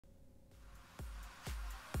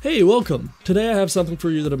Hey, welcome! Today I have something for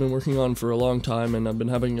you that I've been working on for a long time and I've been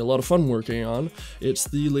having a lot of fun working on. It's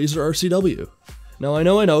the laser RCW. Now I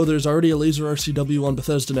know, there's already a laser RCW on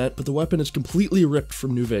Bethesda.net, but the weapon is completely ripped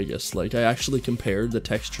from New Vegas. Like, I actually compared the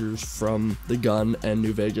textures from the gun and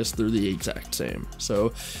New Vegas, they're the exact same.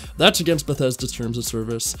 So, that's against Bethesda's terms of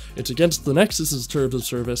service. It's against the Nexus's terms of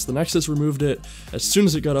service. The Nexus removed it as soon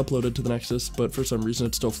as it got uploaded to the Nexus, but for some reason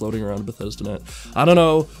it's still floating around Bethesda.net. I don't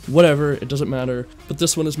know, whatever, it doesn't matter. But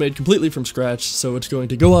this one is made completely from scratch, so it's going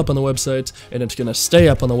to go up on the website, and it's gonna stay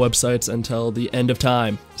up on the websites until the end of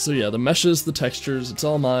time. So yeah, the meshes, the textures, it's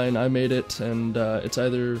all mine, I made it, and it's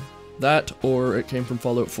either that or it came from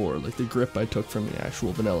Fallout 4, like the grip I took from the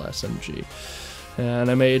actual vanilla SMG.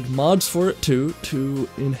 And I made mods for it too, to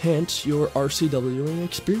enhance your RCWing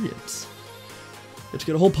experience. It's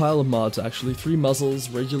got a whole pile of mods actually, 3 muzzles,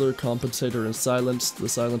 regular, compensator, and silence. The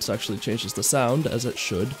silence actually changes the sound, as it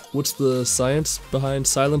should. What's the science behind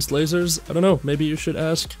silenced lasers? I don't know, maybe you should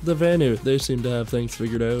ask the Vanu. They seem to have things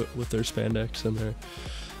figured out with their spandex and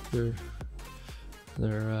their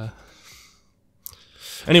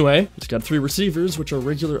Anyway, it's got 3 receivers, which are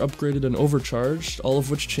regular, upgraded, and overcharged, all of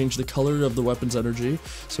which change the color of the weapon's energy,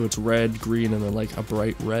 so it's red, green, and then like a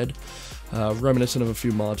bright red, reminiscent of a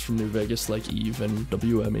few mods from New Vegas like EVE and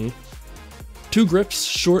WME. 2 grips,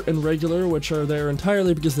 short and regular, which are there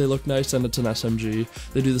entirely because they look nice and it's an SMG.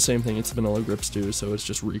 They do the same thing its vanilla grips do, so it's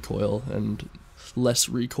just recoil and less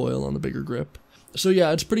recoil on the bigger grip. So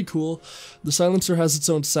yeah, it's pretty cool. The silencer has its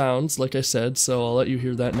own sounds, like I said, so I'll let you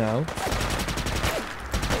hear that now.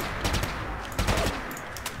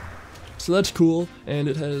 So that's cool, and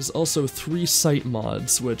it has also 3 sight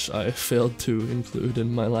mods, which I failed to include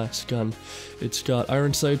in my last gun. It's got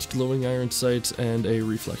iron sights, glowing iron sights, and a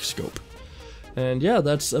reflex scope. And yeah,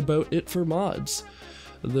 that's about it for mods.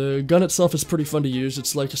 The gun itself is pretty fun to use.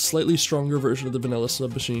 It's like a slightly stronger version of the vanilla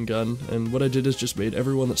submachine gun, and what I did is just made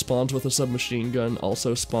everyone that spawns with a submachine gun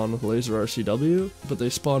also spawn with laser RCW, but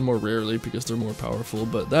they spawn more rarely because they're more powerful,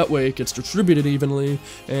 but that way it gets distributed evenly,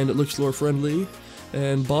 and it looks lore friendly,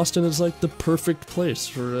 and Boston is like the perfect place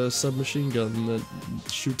for a submachine gun that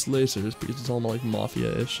shoots lasers because it's all like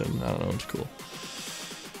mafia-ish, and I don't know, it's cool.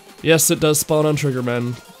 Yes, it does spawn on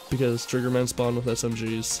Triggermen, because Triggermen spawn with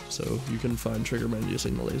SMGs, so you can find Triggermen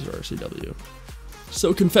using the laser RCW.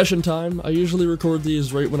 So confession time, I usually record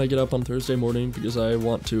these right when I get up on Thursday morning because I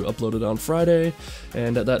want to upload it on Friday,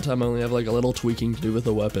 and at that time I only have like a little tweaking to do with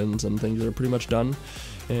the weapons and things that are pretty much done,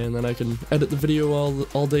 and then I can edit the video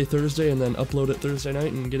all day Thursday and then upload it Thursday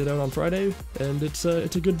night and get it out on Friday, and it's a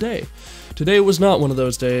good day. Today was not one of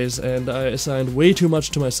those days, and I assigned way too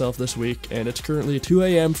much to myself this week, and it's currently 2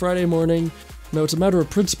 AM Friday morning. Now, it's a matter of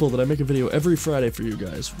principle that I make a video every Friday for you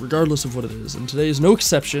guys, regardless of what it is, and today is no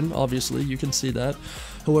exception, obviously, you can see that.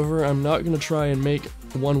 However, I'm not going to try and make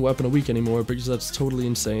 1 weapon a week anymore, because that's totally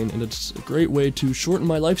insane, and it's a great way to shorten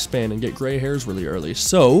my lifespan and get gray hairs really early.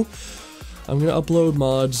 So, I'm going to upload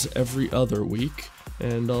mods every other week,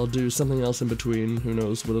 and I'll do something else in between. Who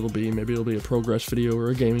knows what it'll be. Maybe it'll be a progress video or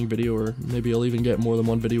a gaming video, or maybe I'll even get more than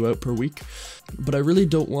 1 video out per week. But I really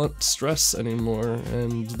don't want stress anymore,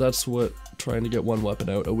 and that's what trying to get 1 weapon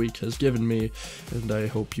out a week has given me, and I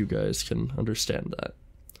hope you guys can understand that.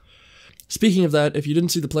 Speaking of that, if you didn't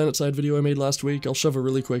see the PlanetSide video I made last week, I'll shove a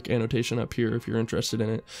really quick annotation up here if you're interested in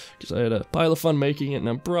it, because I had a pile of fun making it, and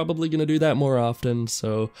I'm probably going to do that more often,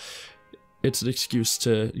 so it's an excuse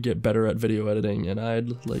to get better at video editing, and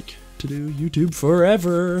I'd like to do YouTube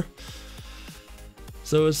forever.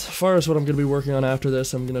 So as far as what I'm going to be working on after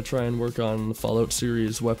this, I'm going to try and work on the Fallout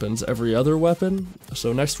series weapons, every other weapon.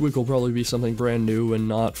 So next week will probably be something brand new and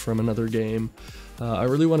not from another game. I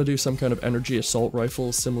really want to do some kind of energy assault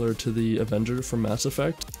rifle similar to the Avenger from Mass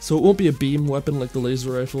Effect. So it won't be a beam weapon like the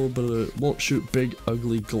laser rifle, but it won't shoot big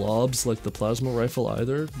ugly globs like the plasma rifle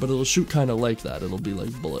either, but it'll shoot kind of like that. It'll be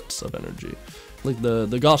like bullets of energy, like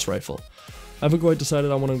the Gauss rifle. I haven't quite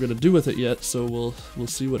decided on what I'm going to do with it yet, so we'll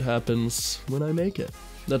see what happens when I make it.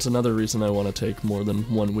 That's another reason I want to take more than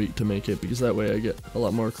 1 week to make it, because that way I get a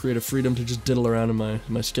lot more creative freedom to just diddle around in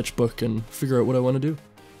my sketchbook and figure out what I want to do.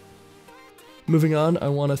 Moving on, I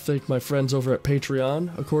want to thank my friends over at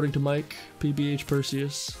Patreon, according to Mike, PBH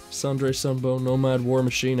Perseus, Sandre Sunbone, Nomad War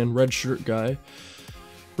Machine, and Red Shirt Guy.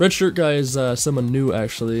 Red Shirt Guy is someone new,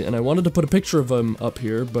 actually, and I wanted to put a picture of him up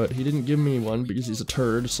here, but he didn't give me one because he's a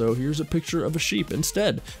turd, so here's a picture of a sheep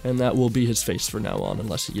instead, and that will be his face from now on,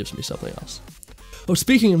 unless he gives me something else. Oh,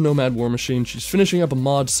 speaking of Nomad War Machine, she's finishing up a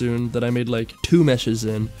mod soon that I made like 2 meshes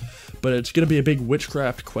in, but it's going to be a big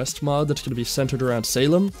witchcraft quest mod that's going to be centered around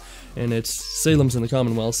Salem, and Salem's in the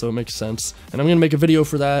Commonwealth, so it makes sense. And I'm going to make a video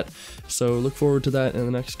for that, so look forward to that in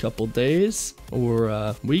the next couple days,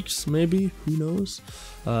 or weeks maybe, who knows.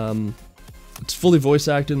 It's fully voice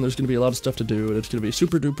acted, and there's going to be a lot of stuff to do, and it's going to be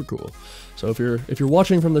super duper cool. So if you're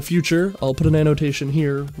watching from the future, I'll put an annotation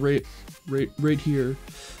here, right here,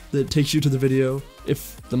 that takes you to the video.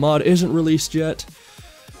 If the mod isn't released yet,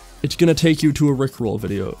 it's gonna take you to a Rickroll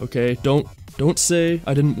video, okay? Don't say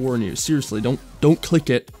I didn't warn you. Seriously, don't click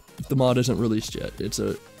it if the mod isn't released yet. It's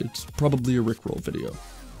probably a Rickroll video.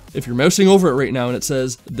 If you're mousing over it right now and it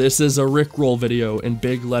says this is a Rickroll video in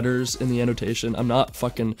big letters in the annotation, I'm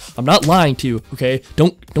not lying to you, okay?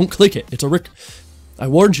 Don't click it. It's a Rick. I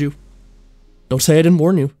warned you. Don't say I didn't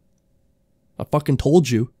warn you. I fucking told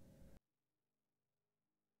you.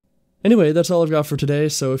 Anyway, that's all I've got for today,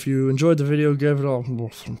 so if you enjoyed the video, give it all...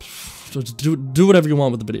 Do whatever you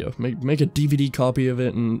want with the video. Make a DVD copy of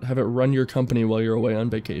it and have it run your company while you're away on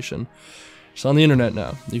vacation. It's on the internet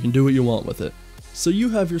now. You can do what you want with it. So you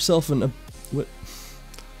have yourself an...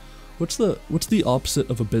 What's the opposite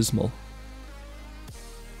of abysmal?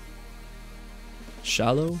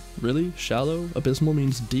 Shallow? Really? Shallow? Abysmal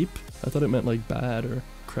means deep? I thought it meant like bad or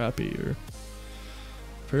crappy or...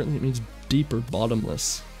 Apparently it means deep or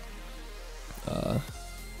bottomless.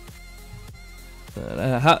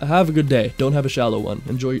 Have a good day. Don't have a shallow one.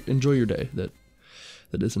 Enjoy your day that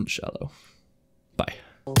isn't shallow. Bye.